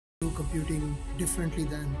computing differently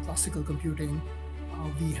than classical computing.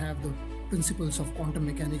 We have the principles of quantum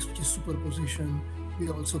mechanics, which is superposition. We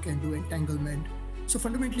also can do entanglement. So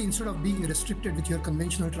fundamentally, instead of being restricted with your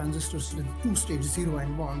conventional transistors with 2 states, 0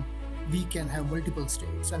 and 1, we can have multiple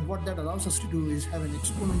states. And what that allows us to do is have an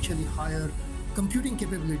exponentially higher computing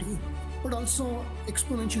capability, but also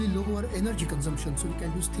exponentially lower energy consumption. So we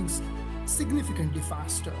can do things significantly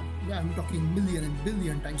faster. I'm talking million and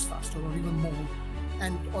billion times faster or even more,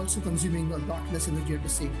 and also consuming a lot less energy at the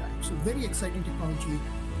same time. So very exciting technology,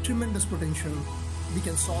 tremendous potential. We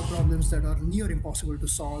can solve problems that are near impossible to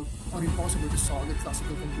solve or impossible to solve with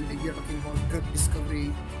classical computing. We are talking about drug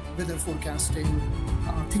discovery, weather forecasting,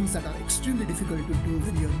 things that are extremely difficult to do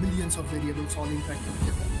when you have millions of variables all interacting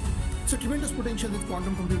together. So tremendous potential with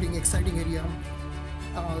quantum computing, exciting area.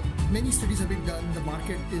 Many studies have been done. The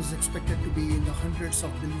market is expected to be in the hundreds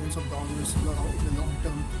of billions of dollars in the long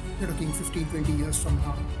term. We're talking 15, 20 years from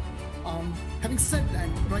now. Having said that,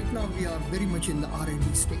 right now we are very much in the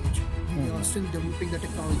R&D stage. We are still developing the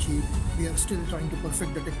technology. We are still trying to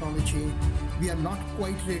perfect the technology. We are not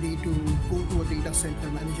quite ready to go to a data center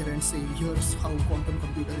manager and say, here's how quantum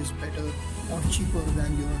computer is better or cheaper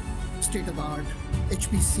than your state-of-the-art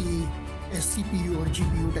HPC, CPU or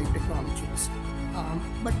GPU type technologies.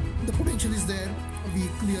 But the potential is there. We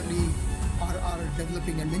clearly are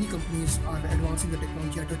developing, and many companies are advancing the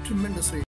technology at a tremendous rate.